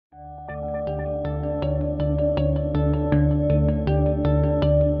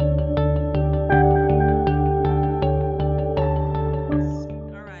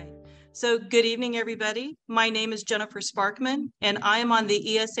So good evening, everybody. My name is Jennifer Sparkman, and I am on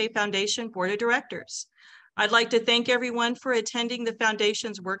the ESA Foundation Board of Directors. I'd like to thank everyone for attending the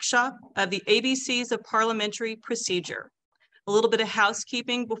Foundation's workshop of the ABCs of Parliamentary Procedure. A little bit of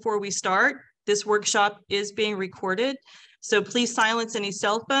housekeeping before we start. This workshop is being recorded, so please silence any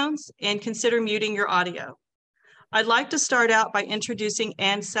cell phones and consider muting your audio. I'd like to start out by introducing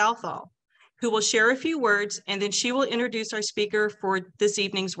Ann Southall, who will share a few words, and then she will introduce our speaker for this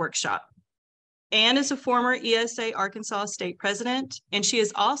evening's workshop. Ann is a former ESA Arkansas State President, and she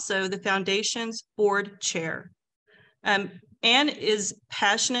is also the Foundation's board chair. Ann is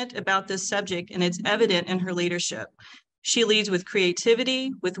passionate about this subject, and it's evident in her leadership. She leads with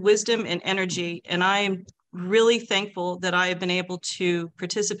creativity, with wisdom and energy, and I am really thankful that I have been able to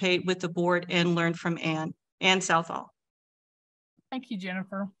participate with the board and learn from Ann. Ann Southall. Thank you,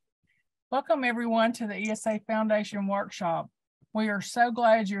 Jennifer. Welcome everyone to the ESA Foundation workshop. We are so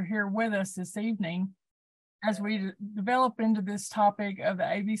glad you're here with us this evening as we develop into this topic of the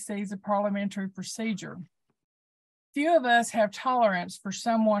ABCs of Parliamentary Procedure. Few of us have tolerance for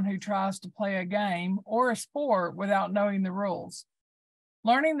someone who tries to play a game or a sport without knowing the rules.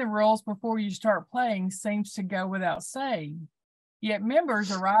 Learning the rules before you start playing seems to go without saying, yet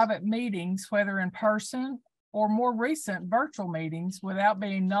members arrive at meetings, whether in person or more recent virtual meetings, without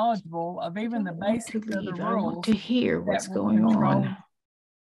being knowledgeable of even the basics of the rules. I want to hear what's going on.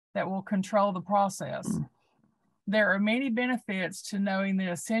 That will control the process. There are many benefits to knowing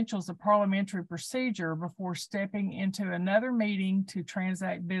the essentials of parliamentary procedure before stepping into another meeting to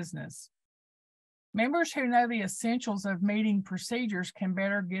transact business. Members who know the essentials of meeting procedures can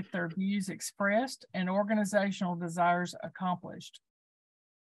better get their views expressed and organizational desires accomplished.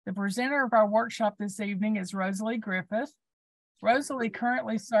 The presenter of our workshop this evening is Rosalie Griffith. Rosalie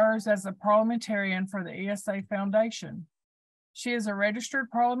currently serves as a parliamentarian for the ESA Foundation. She is a registered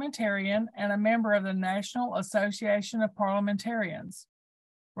parliamentarian and a member of the National Association of Parliamentarians.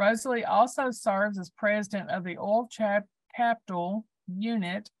 Rosalie also serves as president of the Oil Capital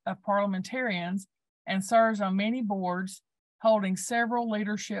Unit of Parliamentarians and serves on many boards, holding several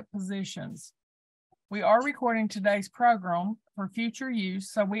leadership positions. We are recording today's program for future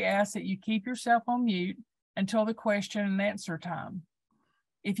use, so we ask that you keep yourself on mute until the question and answer time.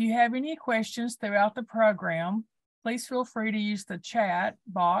 If you have any questions throughout the program, please feel free to use the chat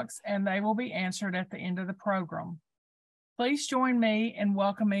box and they will be answered at the end of the program. Please join me in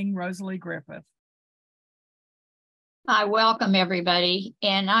welcoming Rosalie Griffith. Hi, welcome everybody.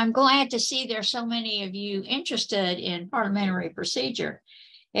 And I'm glad to see there's so many of you interested in parliamentary procedure.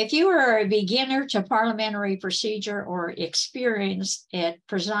 If you are a beginner to parliamentary procedure or experienced at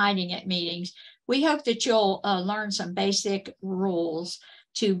presiding at meetings, we hope that you'll learn some basic rules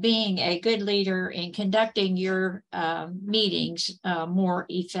to being a good leader in conducting your meetings more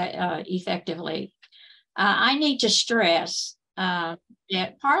effectively. I need to stress that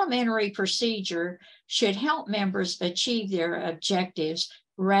parliamentary procedure should help members achieve their objectives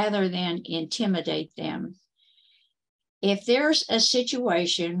rather than intimidate them. If there's a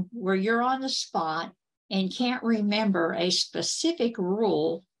situation where you're on the spot and can't remember a specific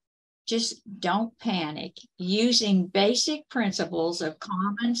rule, just don't panic. Using basic principles of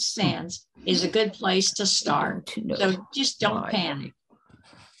common sense is a good place to start. So just don't panic.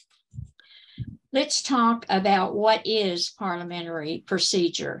 Let's talk about what is parliamentary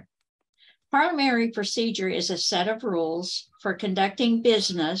procedure. Parliamentary procedure is a set of rules for conducting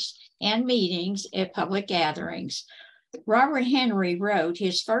business and meetings at public gatherings. Robert Henry wrote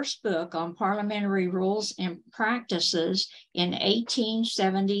his first book on parliamentary rules and practices in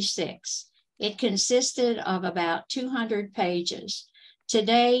 1876. It consisted of about 200 pages.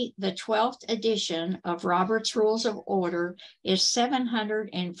 Today, the 12th edition of Robert's Rules of Order is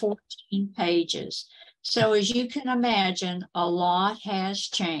 714 pages. So as you can imagine, a lot has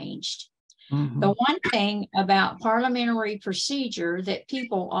changed. The one thing about parliamentary procedure that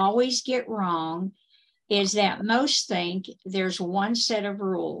people always get wrong is that most think there's one set of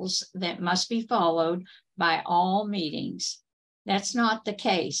rules that must be followed by all meetings. That's not the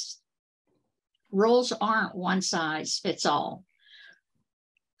case. Rules aren't one size fits all.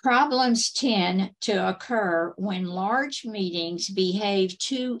 Problems tend to occur when large meetings behave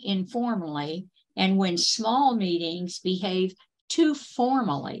too informally and when small meetings behave too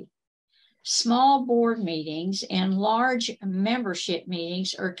formally. Small board meetings and large membership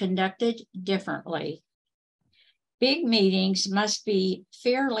meetings are conducted differently. Big meetings must be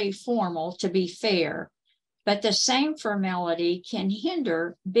fairly formal to be fair, but the same formality can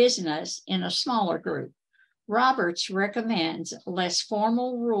hinder business in a smaller group. Roberts recommends less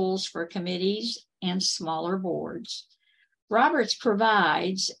formal rules for committees and smaller boards. Roberts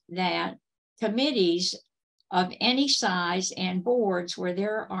provides that committees of any size and boards where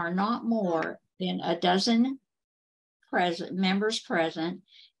there are not more than a dozen members present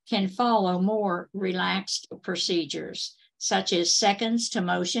can follow more relaxed procedures, such as seconds to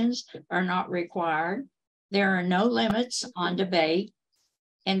motions are not required. There are no limits on debate,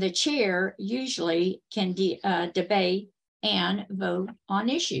 and the chair usually can debate and vote on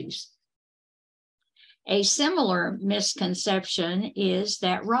issues. A similar misconception is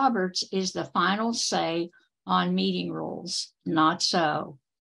that Roberts is the final say on meeting rules. Not so.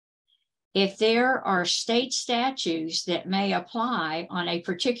 If there are state statutes that may apply on a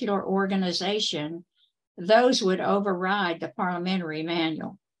particular organization, those would override the parliamentary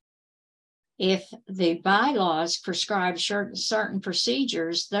manual. If the bylaws prescribe certain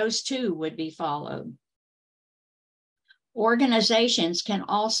procedures, those too would be followed. Organizations can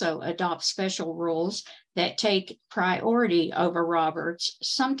also adopt special rules that take priority over Roberts,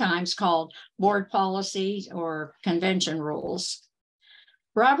 sometimes called board policies or convention rules.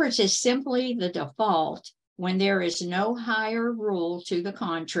 Roberts is simply the default when there is no higher rule to the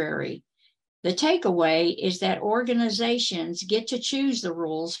contrary. The takeaway is that organizations get to choose the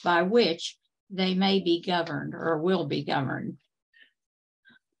rules by which they may be governed or will be governed.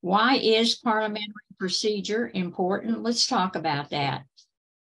 Why is parliamentary procedure important? Let's talk about that.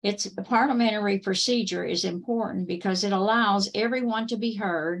 The parliamentary procedure is important because it allows everyone to be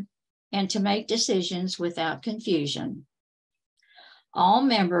heard and to make decisions without confusion. All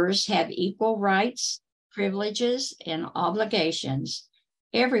members have equal rights, privileges, and obligations.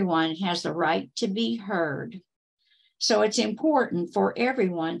 Everyone has the right to be heard. So it's important for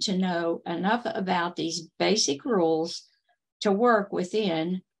everyone to know enough about these basic rules to work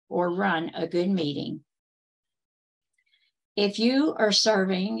within or run a good meeting. If you are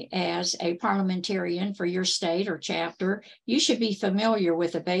serving as a parliamentarian for your state or chapter, you should be familiar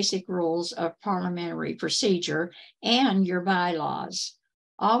with the basic rules of parliamentary procedure and your bylaws.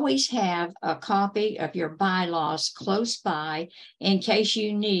 Always have a copy of your bylaws close by in case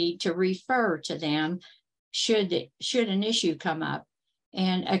you need to refer to them should an issue come up.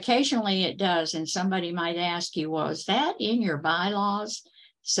 And occasionally it does, and somebody might ask you, well, is that in your bylaws?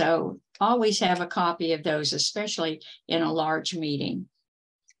 So always have a copy of those, especially in a large meeting.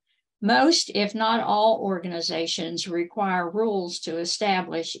 Most, if not all, organizations require rules to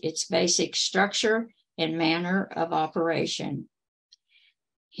establish its basic structure and manner of operation.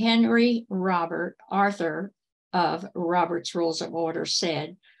 Henry Arthur of Robert's Rules of Order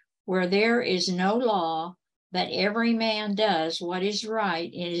said, "Where there is no law, but every man does what is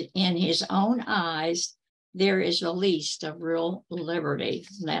right in his own eyes, there is the least of real liberty."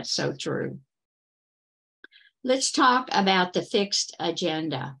 That's so true. Let's talk about the fixed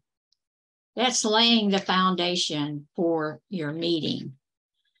agenda. That's laying the foundation for your meeting.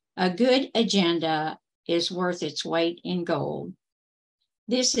 A good agenda is worth its weight in gold.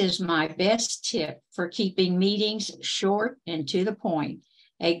 This is my best tip for keeping meetings short and to the point.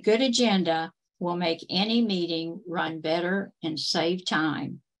 A good agenda will make any meeting run better and save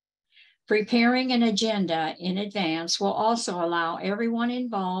time. Preparing an agenda in advance will also allow everyone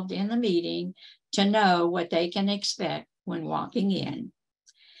involved in the meeting to know what they can expect when walking in.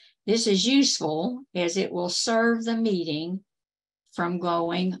 This is useful as it will serve the meeting from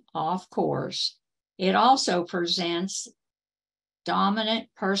going off course. It also presents dominant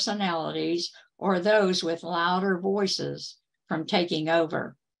personalities or those with louder voices from taking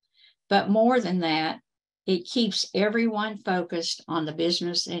over. But more than that, it keeps everyone focused on the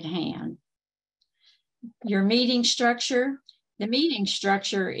business at hand. Your meeting structure. The meeting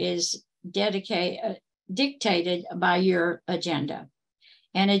structure is dictated by your agenda.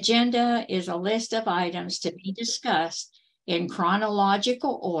 An agenda is a list of items to be discussed in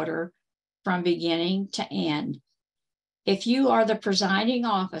chronological order from beginning to end. If you are the presiding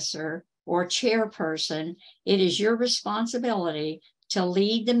officer or chairperson, it is your responsibility to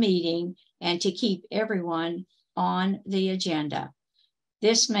lead the meeting and to keep everyone on the agenda.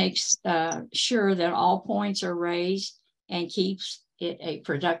 This makes sure that all points are raised and keeps it a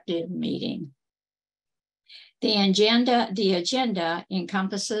productive meeting. The agenda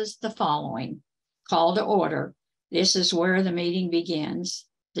encompasses the following: call to order. This is where the meeting begins.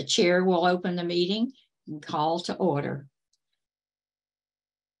 The chair will open the meeting and call to order.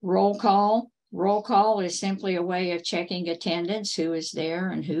 Roll call. Roll call is simply a way of checking attendance, who is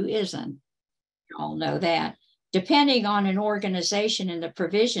there and who isn't. You all know that. Depending on an organization and the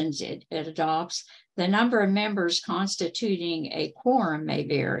provisions it adopts, the number of members constituting a quorum may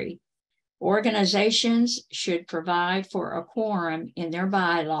vary. Organizations should provide for a quorum in their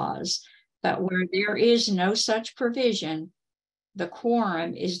bylaws, but where there is no such provision, The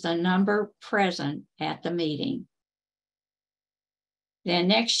quorum is the number present at the meeting. Then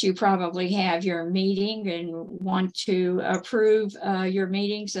next, you probably have your meeting and want to approve your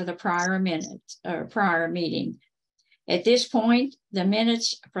meetings of the prior meeting. At this point, the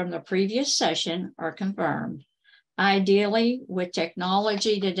minutes from the previous session are confirmed. Ideally, with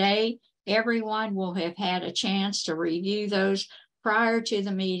technology today, everyone will have had a chance to review those prior to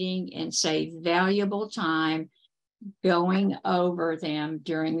the meeting and save valuable time going over them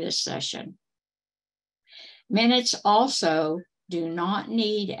during this session. Minutes also do not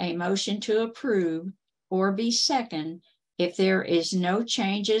need a motion to approve or be second if there is no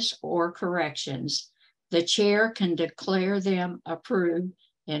changes or corrections. The chair can declare them approved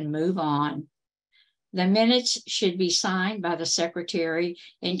and move on. The minutes should be signed by the secretary,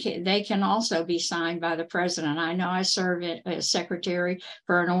 and they can also be signed by the president. I know I serve as secretary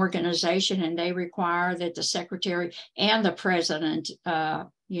for an organization, and they require that the secretary and the president,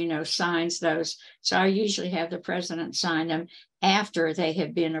 signs those. So I usually have the president sign them after they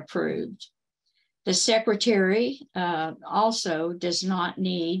have been approved. The secretary also does not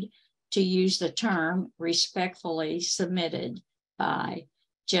need to use the term respectfully submitted by,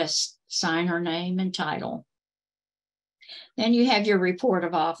 just sign her name and title. Then you have your report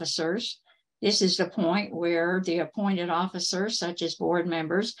of officers. This is the point where the appointed officers, such as board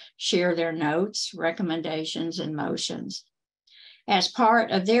members, share their notes, recommendations, and motions. As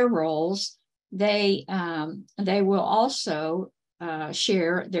part of their roles, they will also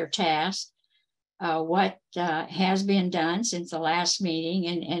share their tasks, what has been done since the last meeting,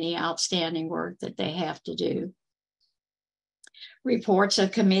 and any outstanding work that they have to do. Reports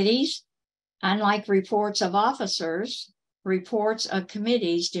of committees. Unlike reports of officers, reports of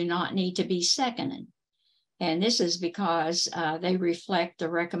committees do not need to be seconded. And this is because they reflect the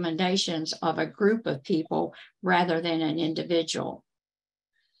recommendations of a group of people rather than an individual.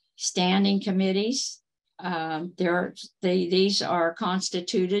 Standing committees, these are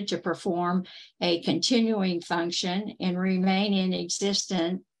constituted to perform a continuing function and remain in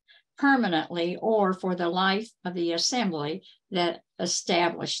existence permanently or for the life of the assembly that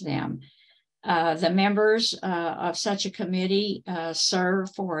established them. The members of such a committee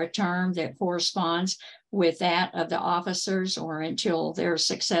serve for a term that corresponds with that of the officers or until their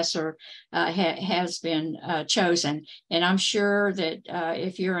successor has been chosen. And I'm sure that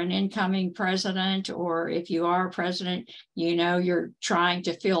if you're an incoming president, or if you are president, you're trying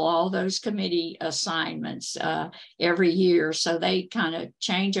to fill all those committee assignments every year. So they kind of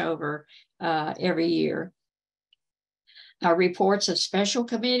change over every year. Reports of special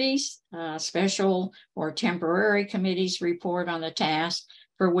committees. Special or temporary committees report on the task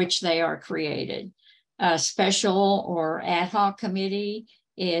for which they are created. A special or ad hoc committee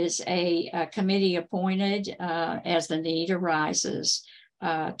is a committee appointed as the need arises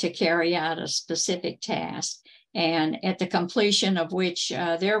to carry out a specific task, and at the completion of which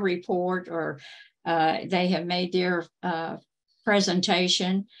their report or they have made their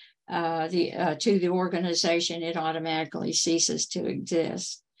presentation to the organization, it automatically ceases to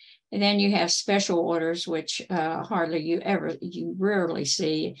exist. And then you have special orders, which you rarely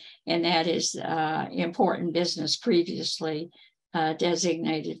see, and that is important business previously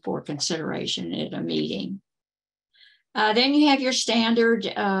designated for consideration at a meeting. Then you have your standard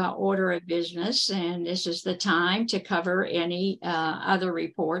order of business, and this is the time to cover any other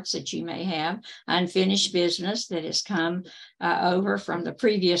reports that you may have, unfinished business that has come over from the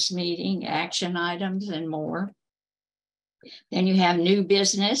previous meeting, action items, and more. Then you have new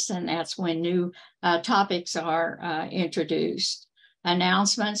business, and that's when new topics are introduced.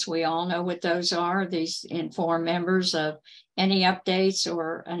 Announcements, we all know what those are. These inform members of any updates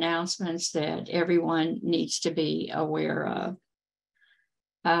or announcements that everyone needs to be aware of.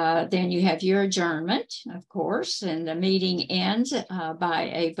 Then you have your adjournment, of course, and the meeting ends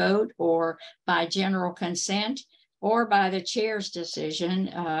by a vote or by general consent or by the chair's decision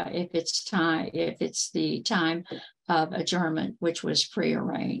if it's the time of adjournment, which was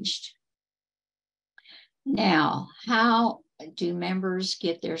prearranged. Now, how do members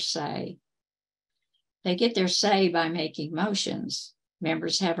get their say? They get their say by making motions.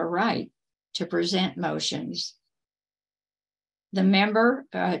 Members have a right to present motions. The member,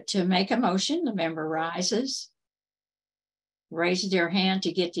 to make a motion, the member raises their hand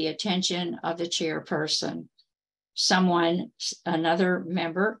to get the attention of the chairperson. Another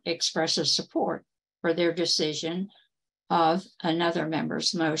member expresses support for their decision of another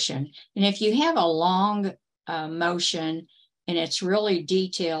member's motion. And if you have a long motion and it's really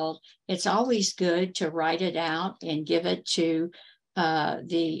detailed, it's always good to write it out and give it to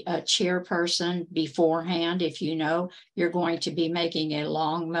the chairperson beforehand if you know you're going to be making a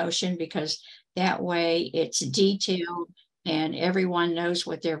long motion, because that way it's detailed and everyone knows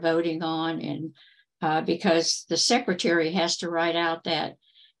what they're voting on. And because the secretary has to write out that,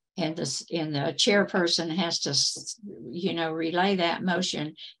 and the chairperson has to, relay that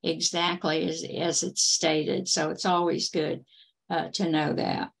motion exactly as it's stated. So it's always good to know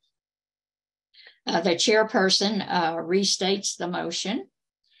that. The chairperson restates the motion,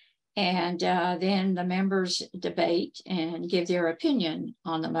 and then the members debate and give their opinion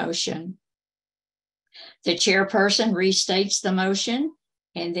on the motion. The chairperson restates the motion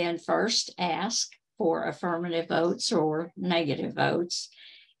and then first asks for affirmative votes or negative votes,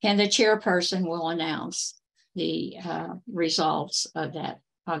 and the chairperson will announce the results of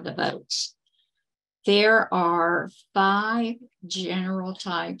the votes. There are 5 general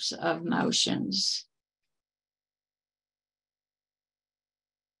types of motions.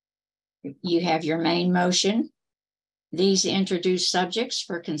 You have your main motion. These introduce subjects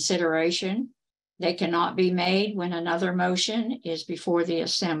for consideration. They cannot be made when another motion is before the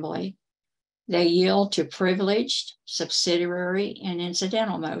assembly. They yield to privileged, subsidiary, and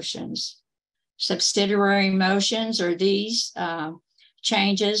incidental motions. Subsidiary motions are these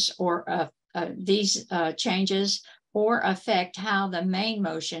changes or affect how the main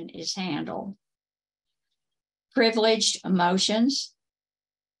motion is handled. Privileged motions,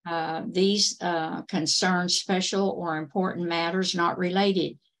 these concern special or important matters not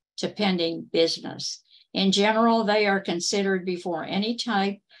related to pending business. In general, they are considered before any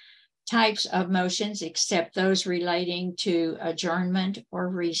types of motions except those relating to adjournment or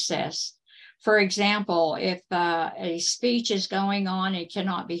recess. For example, if a speech is going on, it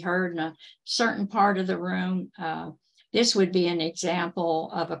cannot be heard in a certain part of the room. This would be an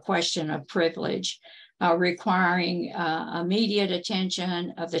example of a question of privilege, requiring immediate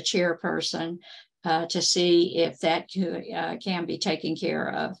attention of the chairperson to see if that can be taken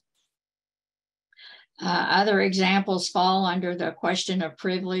care of. Other examples fall under the question of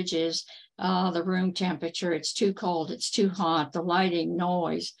privilege is the room temperature. It's too cold, it's too hot, the lighting,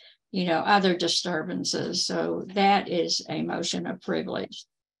 noise, other disturbances. So that is a motion of privilege.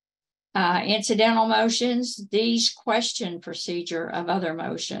 Incidental motions, these question procedure of other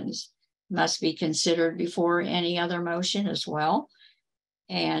motions, must be considered before any other motion as well.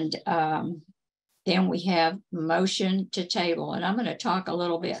 And then we have motion to table. And I'm going to talk a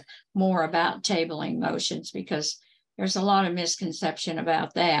little bit more about tabling motions because there's a lot of misconception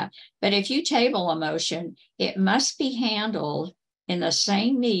about that. But if you table a motion, it must be handled in the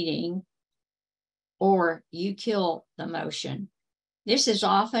same meeting or you kill the motion. This is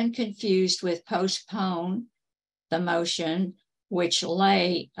often confused with postpone the motion, which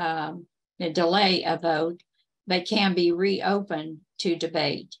delay a vote, but can be reopened to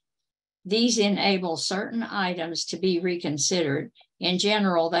debate. These enable certain items to be reconsidered. In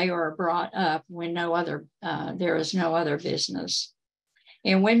general, they are brought up when there is no other business.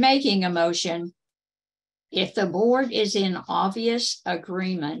 And when making a motion, if the board is in obvious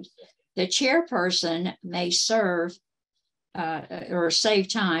agreement, the chairperson may serve or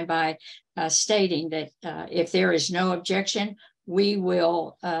save time by stating that if there is no objection, we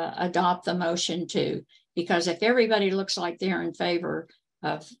will adopt the motion too. Because if everybody looks like they're in favor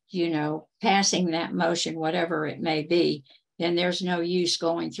of, passing that motion, whatever it may be, then there's no use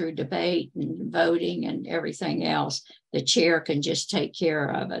going through debate and voting and everything else. The chair can just take care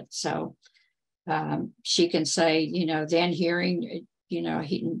of it. So she can say, then hearing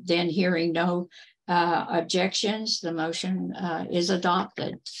no objections, the motion is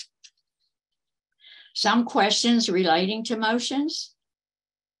adopted. Some questions relating to motions.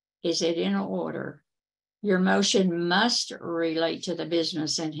 Is it in order? Your motion must relate to the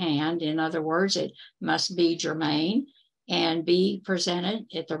business in hand. In other words, it must be germane and be presented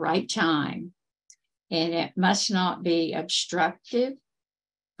at the right time. And it must not be obstructive,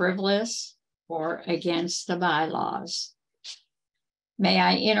 frivolous, or against the bylaws. May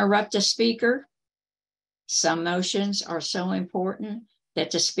I interrupt a speaker? Some motions are so important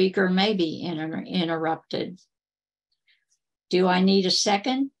that the speaker may be interrupted. Do I need a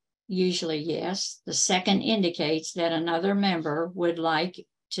second? Usually, yes. The second indicates that another member would like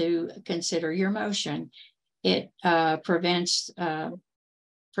to consider your motion. It prevents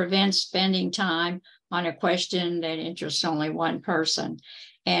spending time on a question that interests only one person.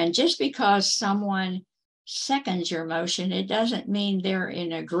 And just because someone seconds your motion, it doesn't mean they're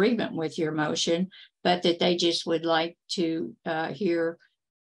in agreement with your motion, but that they just would like to hear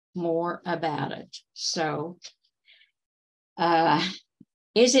more about it. So,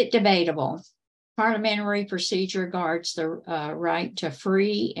 is it debatable? Parliamentary procedure guards the right to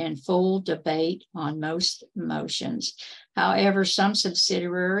free and full debate on most motions. However, some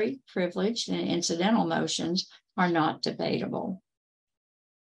subsidiary, privileged, and incidental motions are not debatable.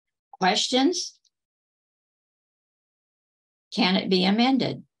 Questions? Can it be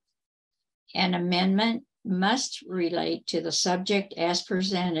amended? An amendment must relate to the subject as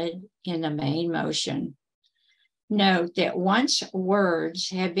presented in the main motion. Note that once words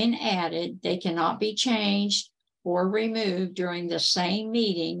have been added, they cannot be changed or removed during the same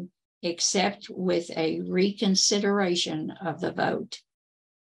meeting except with a reconsideration of the vote.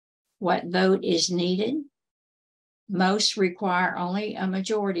 What vote is needed? Most require only a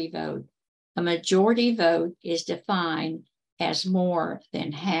majority vote. A majority vote is defined as more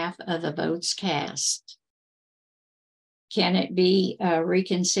than half of the votes cast. Can it be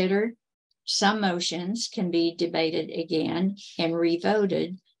reconsidered? Some motions can be debated again and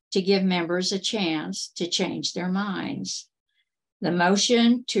revoted to give members a chance to change their minds. The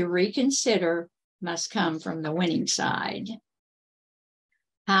motion to reconsider must come from the winning side.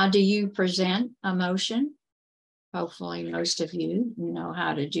 How do you present a motion? Hopefully most of you know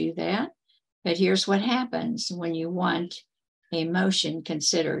how to do that. But here's what happens when you want a motion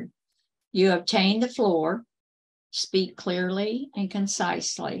considered. You obtain the floor, speak clearly and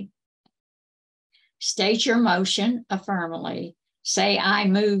concisely. State your motion affirmatively. Say, I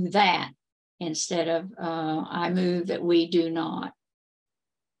move that, instead of I move that we do not.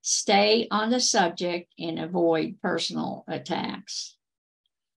 Stay on the subject and avoid personal attacks.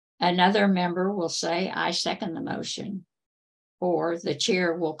 Another member will say, I second the motion, or the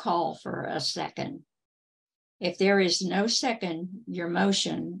chair will call for a second. If there is no second, your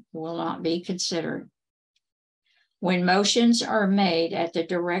motion will not be considered. When motions are made at the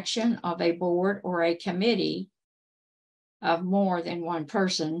direction of a board or a committee of more than one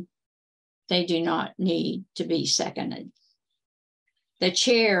person, they do not need to be seconded. The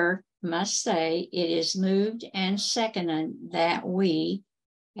chair must say it is moved and seconded that we,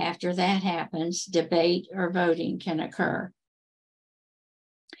 after that happens, debate or voting can occur.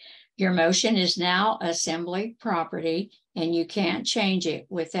 Your motion is now assembly property and you can't change it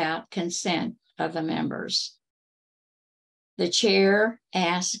without consent of the members. The chair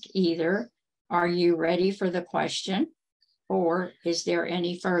asks either, are you ready for the question? Or is there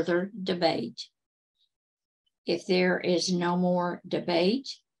any further debate? If there is no more debate,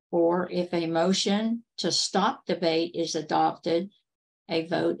 or if a motion to stop debate is adopted, a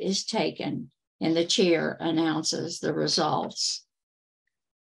vote is taken and the chair announces the results.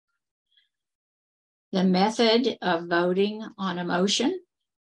 The method of voting on a motion.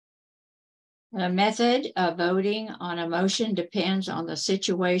 The method of voting on a motion depends on the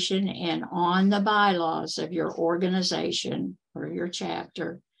situation and on the bylaws of your organization or your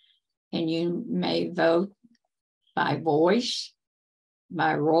chapter. And you may vote by voice,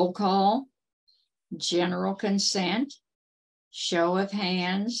 by roll call, general consent, show of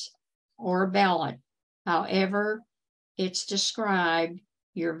hands, or ballot. However it's described,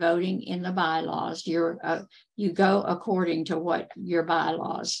 you're voting in the bylaws. You go according to what your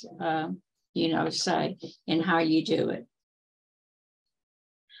bylaws say and how you do it.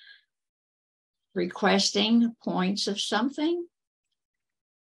 Requesting points of something.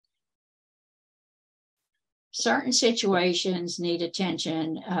 Certain situations need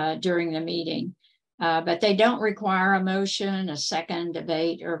attention during the meeting, but they don't require a motion, a second,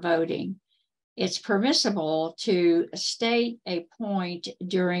 debate, or voting. It's permissible to state a point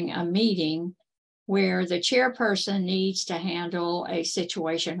during a meeting where the chairperson needs to handle a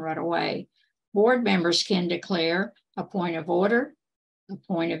situation right away. Board members can declare a point of order, a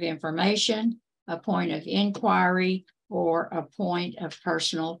point of information, a point of inquiry, or a point of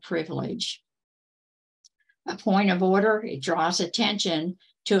personal privilege. A point of order, it draws attention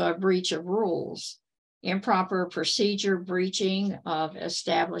to a breach of rules, improper procedure, breaching of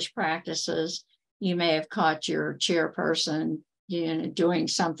established practices. You may have caught your chairperson doing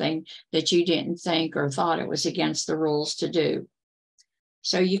something that you didn't think or thought it was against the rules to do.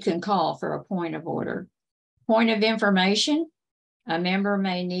 So you can call for a point of order. Point of information, a member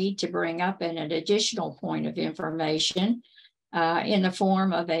may need to bring up an additional point of information in the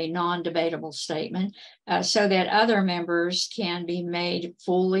form of a non-debatable statement so that other members can be made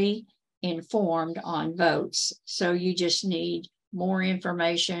fully informed on votes. So you just need more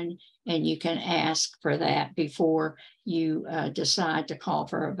information and you can ask for that before you decide to call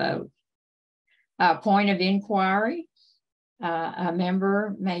for a vote. Point of inquiry. A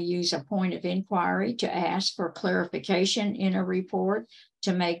member may use a point of inquiry to ask for clarification in a report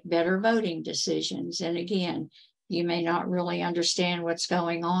to make better voting decisions. And again, you may not really understand what's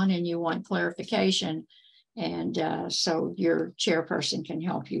going on and you want clarification. And so your chairperson can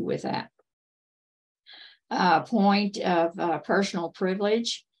help you with that. Point of personal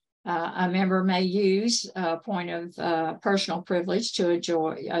privilege. A member may use a point of personal privilege to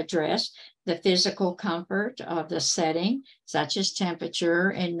address the physical comfort of the setting, such as temperature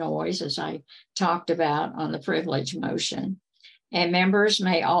and noise, as I talked about on the privilege motion. And members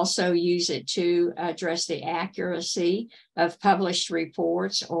may also use it to address the accuracy of published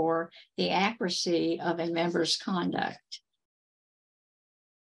reports or the accuracy of a member's conduct.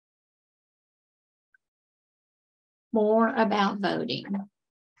 More about voting.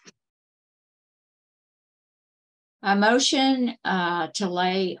 A motion to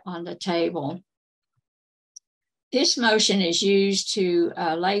lay on the table. This motion is used to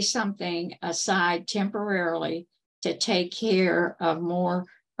lay something aside temporarily to take care of more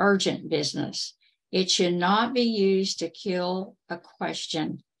urgent business. It should not be used to kill a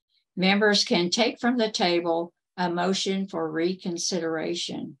question. Members can take from the table a motion for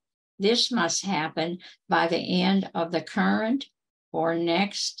reconsideration. This must happen by the end of the current or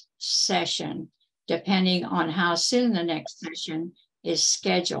next session, depending on how soon the next session is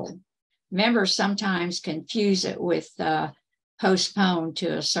scheduled. Members sometimes confuse it with postpone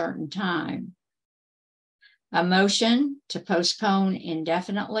to a certain time. A motion to postpone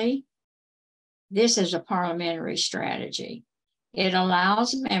indefinitely. This is a parliamentary strategy. It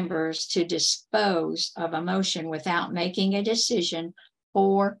allows members to dispose of a motion without making a decision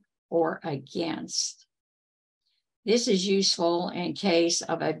for or against. This is useful in case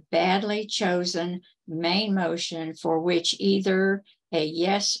of a badly chosen main motion for which either a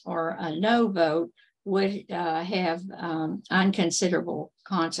yes or a no vote would have unconsiderable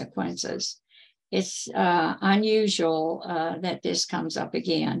consequences. It's unusual that this comes up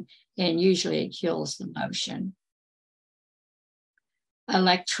again, and usually it kills the motion.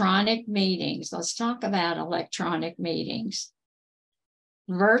 Electronic meetings. Let's talk about electronic meetings.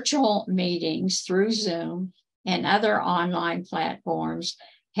 Virtual meetings through Zoom and other online platforms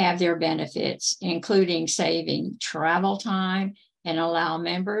have their benefits, including saving travel time and allow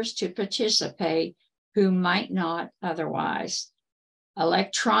members to participate who might not otherwise.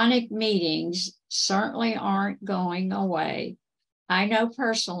 Electronic meetings certainly aren't going away. I know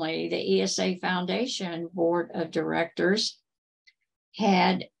personally the ESA Foundation Board of Directors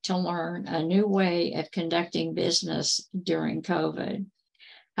had to learn a new way of conducting business during COVID.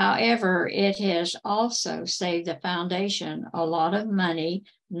 However, it has also saved the foundation a lot of money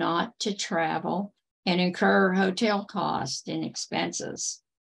not to travel and incur hotel costs and expenses.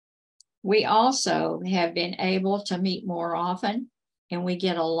 We also have been able to meet more often, and we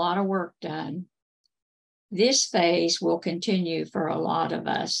get a lot of work done. This phase will continue for a lot of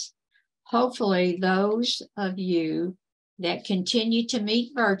us. Hopefully, those of you that continue to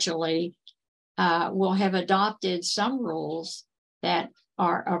meet virtually will have adopted some rules that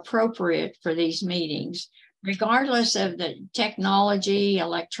are appropriate for these meetings. Regardless of the technology,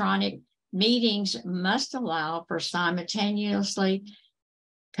 electronic meetings must allow for simultaneously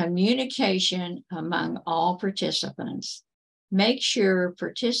communication among all participants. Make sure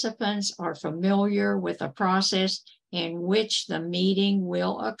participants are familiar with the process in which the meeting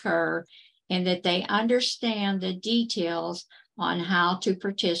will occur and that they understand the details on how to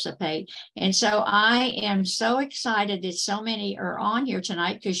participate. And so I am so excited that so many are on here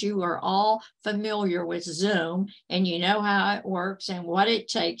tonight because you are all familiar with Zoom and you know how it works and what it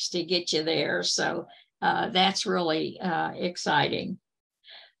takes to get you there. So that's really exciting.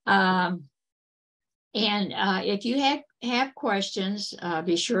 If you have questions,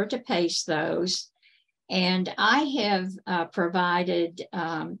 be sure to paste those. And I have provided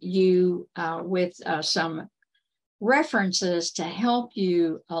you with some references to help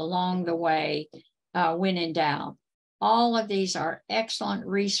you along the way when in doubt. All of these are excellent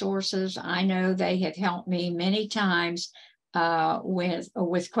resources. I know they have helped me many times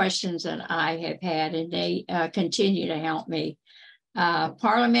with questions that I have had, and they continue to help me.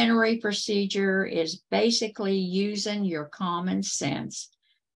 Parliamentary procedure is basically using your common sense.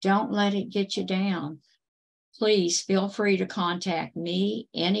 Don't let it get you down. Please feel free to contact me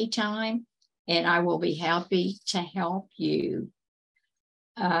anytime, and I will be happy to help you.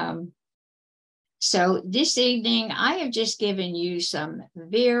 So this evening, I have just given you some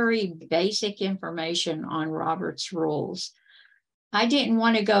very basic information on Robert's Rules. I didn't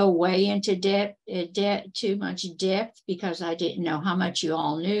want to go way into too much depth because I didn't know how much you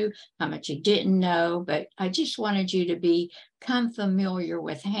all knew, how much you didn't know, but I just wanted you to become familiar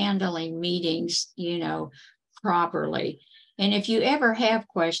with handling meetings, properly. And if you ever have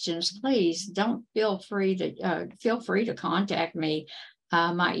questions, please don't feel free to contact me.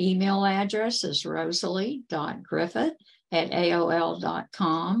 My email address is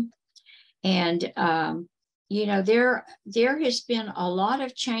rosalie.griffith@aol.com. And, you know, there has been a lot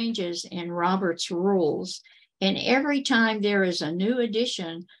of changes in Robert's rules. And every time there is a new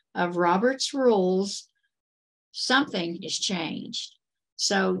edition of Robert's rules, something is changed.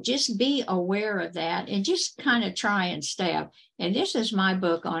 So just be aware of that and just kind of try and stay up. And this is my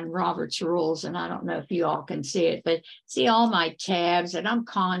book on Robert's rules. And I don't know if you all can see it, but see all my tabs, and I'm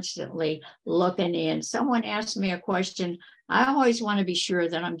constantly looking in. Someone asks me a question, I always want to be sure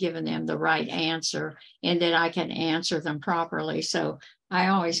that I'm giving them the right answer and that I can answer them properly. So I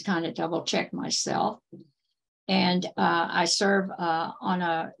always kind of double check myself. And I serve on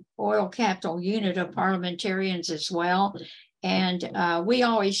a oil capital unit of parliamentarians as well. And we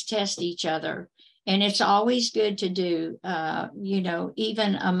always test each other. And it's always good to do, you know,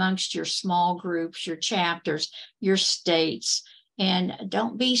 even amongst your small groups, your chapters, your states. And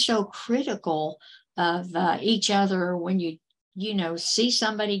don't be so critical of each other when you know, see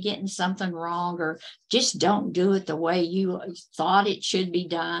somebody getting something wrong, or just don't do it the way you thought it should be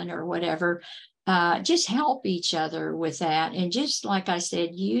done or whatever. Just help each other with that. And just like I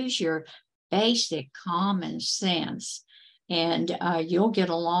said, use your basic common sense. And you'll get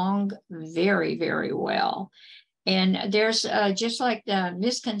along very, very well. And there's just like the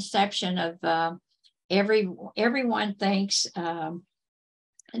misconception of everyone thinks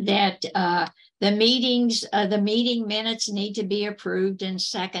that the meeting minutes need to be approved and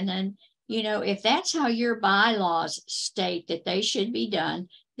seconded. You know, if that's how your bylaws state that they should be done,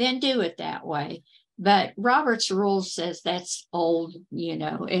 then do it that way. But Robert's rules says that's old, you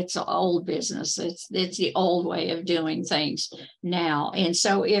know, it's old business. It's the old way of doing things now. And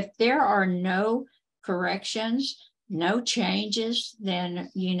so if there are no corrections, no changes,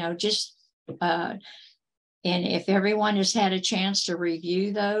 then, you know, just, and if everyone has had a chance to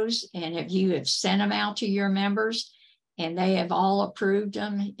review those, and if you have sent them out to your members and they have all approved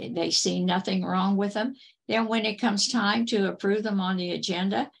them, they see nothing wrong with them, then when it comes time to approve them on the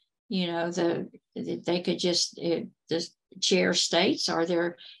agenda, you know, they could just, the chair states, are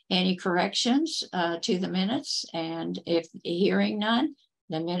there any corrections to the minutes? And if hearing none,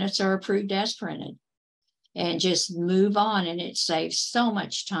 the minutes are approved as printed, and just move on, and it saves so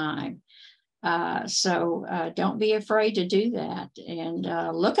much time. So don't be afraid to do that, and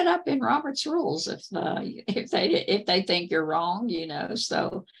look it up in Robert's rules if they think you're wrong, you know.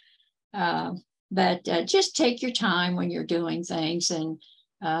 So, but just take your time when you're doing things, and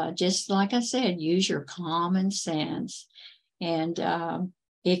just like I said, use your common sense. And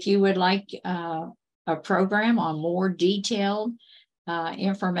if you would like a program on more detailed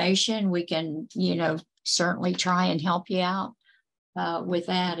information, we can, you know, certainly try and help you out with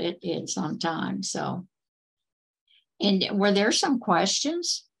that at some time. So, and were there some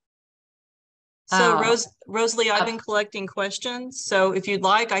questions? So Rosalie, I've been collecting questions. So if you'd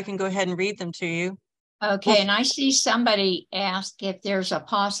like, I can go ahead and read them to you. Okay, and I see somebody ask if there's a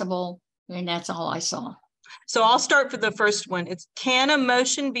possible, and that's all I saw. So I'll start for the first one. It's, can a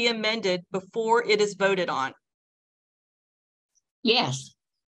motion be amended before it is voted on? Yes.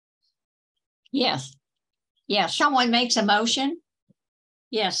 Yes. Yeah, someone makes a motion.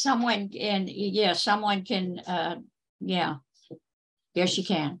 Yes, someone can, yeah. Yes, you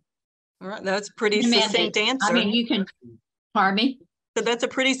can. All right, that's a pretty succinct answer. I mean, you can, pardon me? So that's a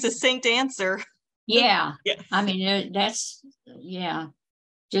pretty succinct answer. Yeah. Yes. I mean, that's, yeah,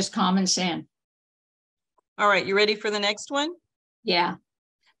 just common sense. All right, you ready for the next one? Yeah.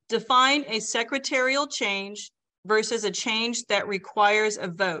 Define a secretarial change versus a change that requires a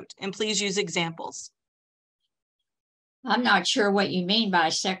vote, and please use examples. I'm not sure what you mean by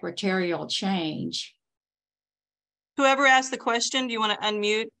secretarial change. Whoever asked the question, do you want to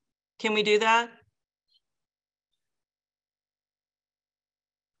unmute? Can we do that?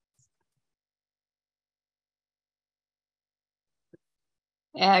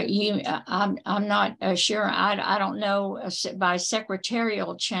 I'm not sure. I don't know. By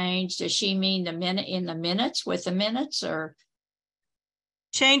secretarial change, does she mean the minute in the minutes with the minutes, or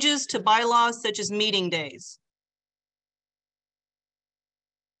changes to bylaws such as meeting days?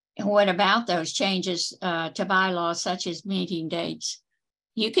 And what about those changes to bylaws such as meeting dates?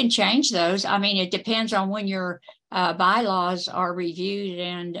 You can change those. I mean, it depends on when your bylaws are reviewed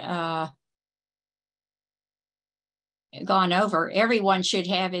and gone over. Everyone should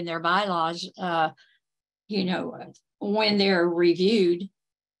have in their bylaws, you know, when they're reviewed.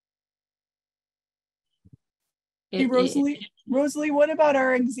 Hey, Rosalie, what about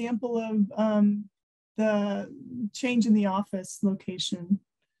our example of the change in the office location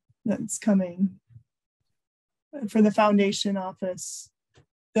that's coming for the foundation office.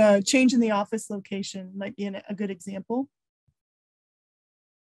 The change in the office location might be a good example.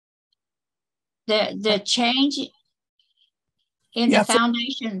 The change in the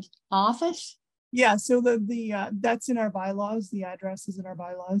foundation office? Yeah, so that's in our bylaws. The address is in our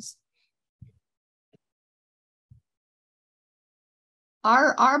bylaws.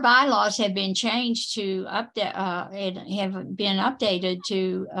 Our bylaws have been changed to update and have been updated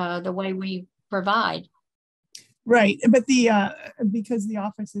to the way we provide. Right, but because the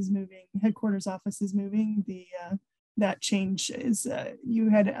office is moving, headquarters office is moving, that change is we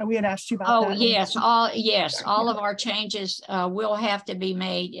had asked you about that. Yes, all of our changes will have to be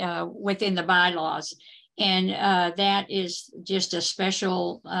made within the bylaws, and that is just a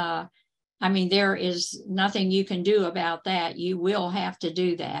special. I mean, there is nothing you can do about that. You will have to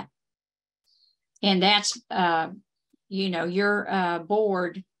do that, and that's your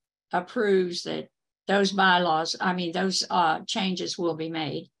board approves that those bylaws. I mean, those changes will be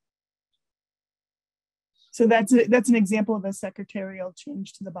made. So that's an example of a secretarial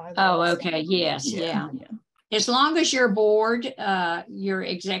change to the bylaws. Oh, okay. Yes. Yeah. As long as your board, your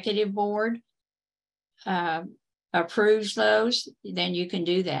executive board approves those, then you can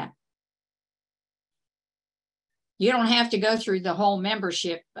do that. You don't have to go through the whole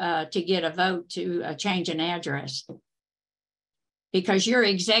membership to get a vote to change an address, because your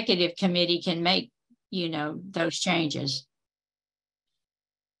executive committee can make, those changes.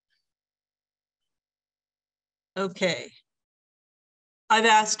 Okay. I've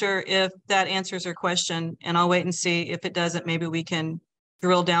asked her if that answers her question, and I'll wait and see. If it doesn't, maybe we can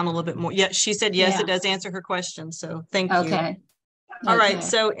drill down a little bit more. Yeah, she said yes, it does answer her question. So thank you. Okay. All right.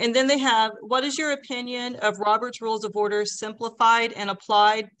 So, and then they have, what is your opinion of Robert's Rules of Order Simplified and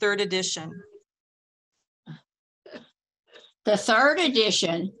Applied 3rd edition? The 3rd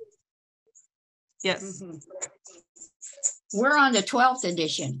edition. Yes. We're on the 12th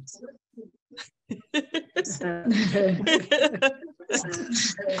edition.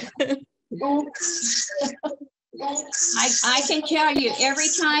 I can tell you, every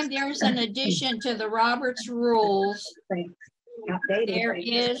time there's an addition to the Roberts Rules,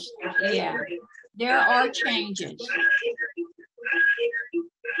 there are changes.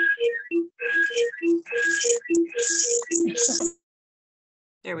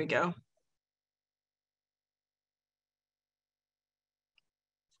 There we go.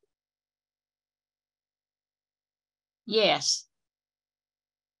 Yes.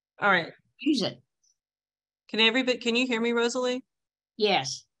 All right. Use it. Can you hear me, Rosalie?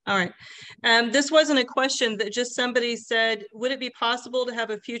 Yes. All right. This wasn't a question, that just somebody said, would it be possible to have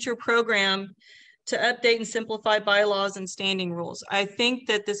a future program to update and simplify bylaws and standing rules? I think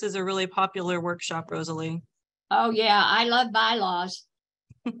that this is a really popular workshop, Rosalie. Oh yeah, I love bylaws.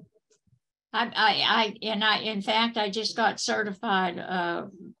 In fact, I just got certified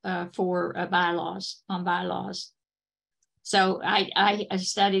for bylaws. So I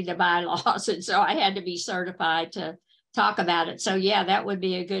studied the bylaws, and so I had to be certified to talk about it. So yeah, that would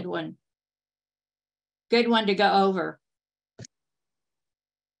be a good one. Good one to go over.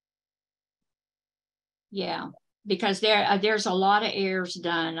 Yeah, because there's a lot of errors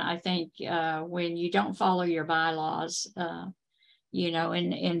done, I think, when you don't follow your bylaws, and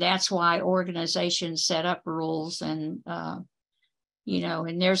that's why organizations set up rules, and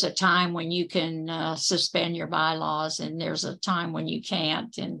and there's a time when you can suspend your bylaws, and there's a time when you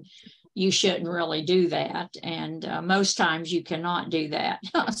can't, and you shouldn't really do that. And most times you cannot do that.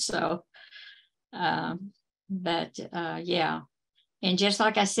 So, yeah. And just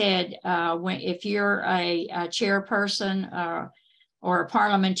like I said, if you're a chairperson or a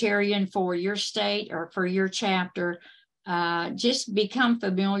parliamentarian for your state or for your chapter, just become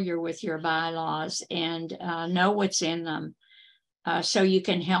familiar with your bylaws and know what's in them, so you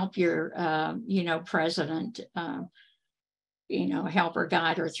can help your, president, help her,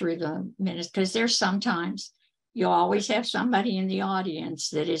 guide her through the minutes. Because there's sometimes you'll always have somebody in the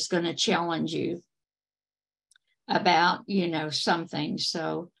audience that is going to challenge you about, something.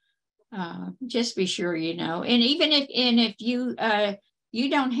 So just be sure, and even if you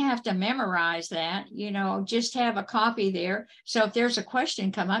don't have to memorize that, just have a copy there. So if there's a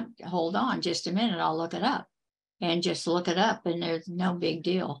question come up, hold on just a minute, I'll look it up, and just look it up, and there's no big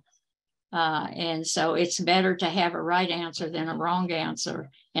deal. And so it's better to have a right answer than a wrong answer.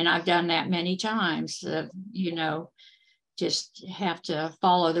 And I've done that many times, just have to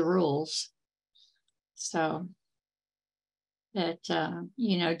follow the rules. So that,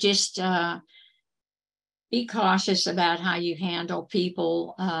 just be cautious about how you handle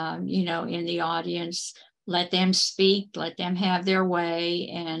people, you know, in the audience. Let them speak, let them have their way,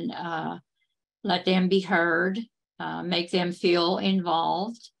 and let them be heard, make them feel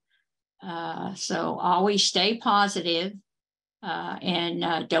involved. So always stay positive,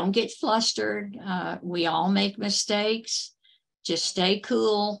 and don't get flustered. We all make mistakes. Just stay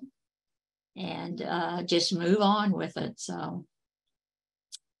cool and just move on with it. So,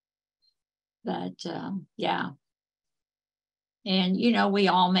 but yeah. And, you know, we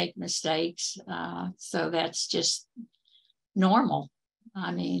all make mistakes. So that's just normal.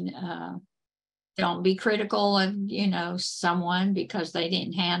 I mean, don't be critical of, you know, someone because they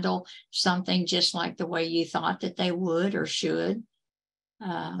didn't handle something just like the way you thought that they would or should.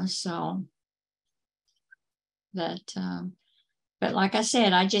 So that, but like I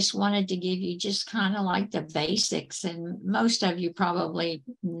said, I just wanted to give you just kind of like the basics, and most of you probably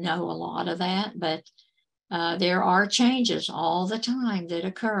know a lot of that, but there are changes all the time that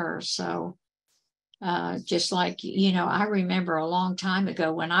occur. So just like, you know, I remember a long time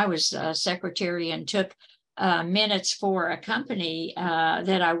ago when I was secretary and took minutes for a company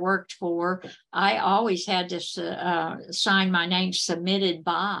that I worked for, I always had to sign my name submitted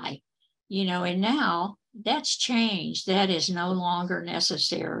by, you know, and now that's changed. That is no longer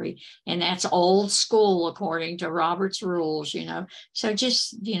necessary. And that's old school according to Robert's rules, you know. So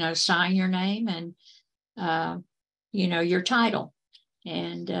just, you know, sign your name and, you know, your title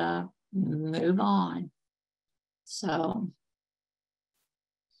and move on. So,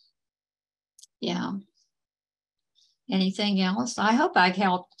 yeah. Anything else? I hope I've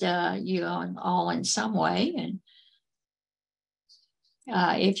helped you all in some way. And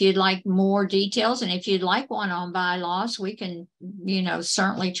if you'd like more details, and if you'd like one on bylaws, we can, you know,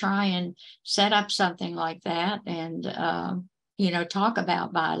 certainly try and set up something like that and, you know, talk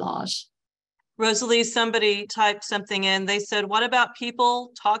about bylaws. Rosalie, somebody typed something in. They said, what about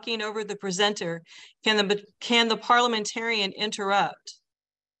people talking over the presenter? Can the parliamentarian interrupt?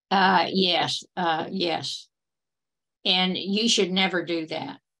 Yes, yes. And you should never do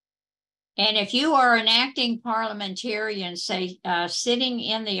that. And if you are an acting parliamentarian, say sitting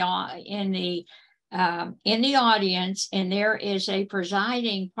in the audience, and there is a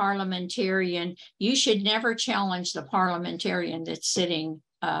presiding parliamentarian, you should never challenge the parliamentarian that's sitting,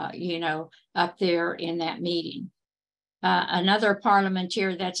 you know, up there in that meeting. Another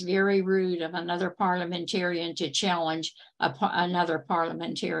parliamentarian, that's very rude of another parliamentarian to challenge another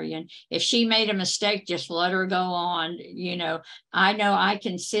parliamentarian. If she made a mistake, just let her go on. You know I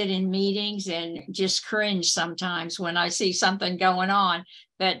can sit in meetings and just cringe sometimes when I see something going on,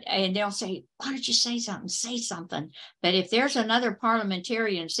 and they'll say, why don't you say something? Say something. But if there's another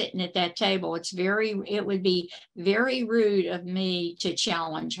parliamentarian sitting at that table, it would be very rude of me to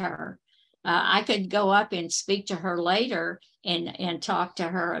challenge her. I could go up and speak to her later and talk to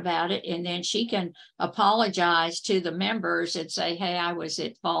her about it. And then she can apologize to the members and say, hey, I was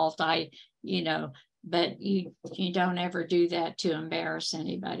at fault. You know, but you don't ever do that to embarrass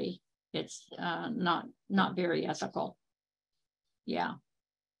anybody. It's not very ethical. Yeah.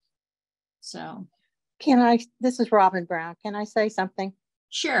 So. This is Robin Brown. Can I say something?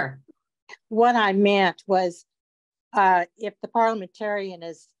 Sure. What I meant was, if the parliamentarian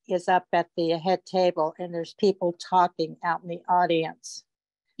is up at the head table and there's people talking out in the audience,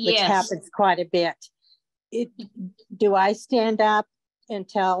 which happens quite a bit, do I stand up and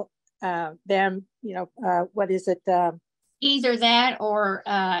tell them, you know, what is it? Either that or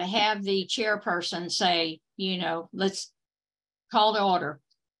have the chairperson say, you know, let's call to order.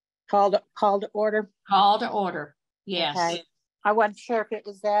 Call to order? Call to order, yes. Okay. I wasn't sure if it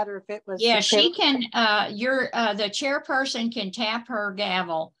was that or if it was. Yeah, she can, the chairperson can tap her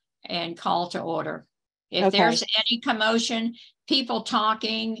gavel and call to order. If there's any commotion, people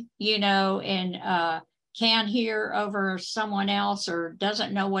talking, you know, and can't hear over someone else or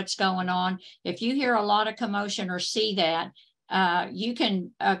doesn't know what's going on. If you hear a lot of commotion or see that, you can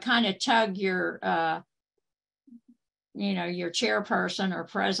kind of tug your, you know, your chairperson or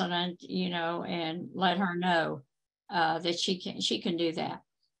president, you know, and let her know that she can do that.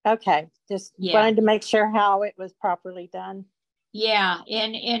 Okay, just wanted to make sure how it was properly done. Yeah,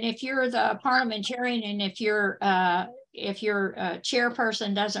 and if you're the parliamentarian, and if your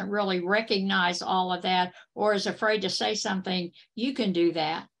chairperson doesn't really recognize all of that or is afraid to say something, you can do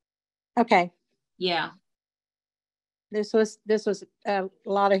that. Okay. Yeah. This was a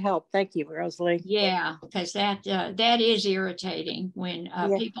lot of help. Thank you, Rosalie. Yeah, because that is irritating when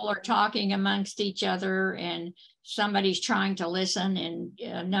people are talking amongst each other and somebody's trying to listen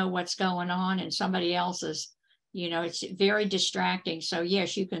and know what's going on, and somebody else is, you know, it's very distracting. So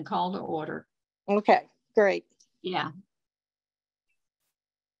yes, you can call to order. Okay. Great. Yeah.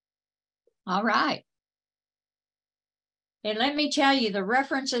 All right. And let me tell you, the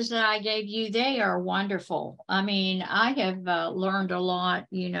references that I gave you, they are wonderful. I mean, I have learned a lot,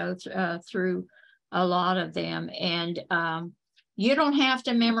 you know, through a lot of them. And you don't have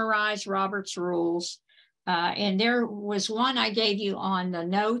to memorize Robert's rules. And there was one I gave you on the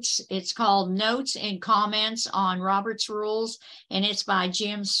notes. It's called Notes and Comments on Robert's Rules, and it's by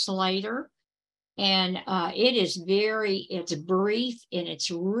Jim Slater. And it's brief and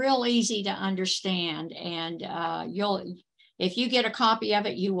it's real easy to understand. And if you get a copy of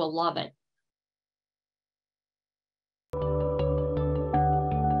it, you will love it.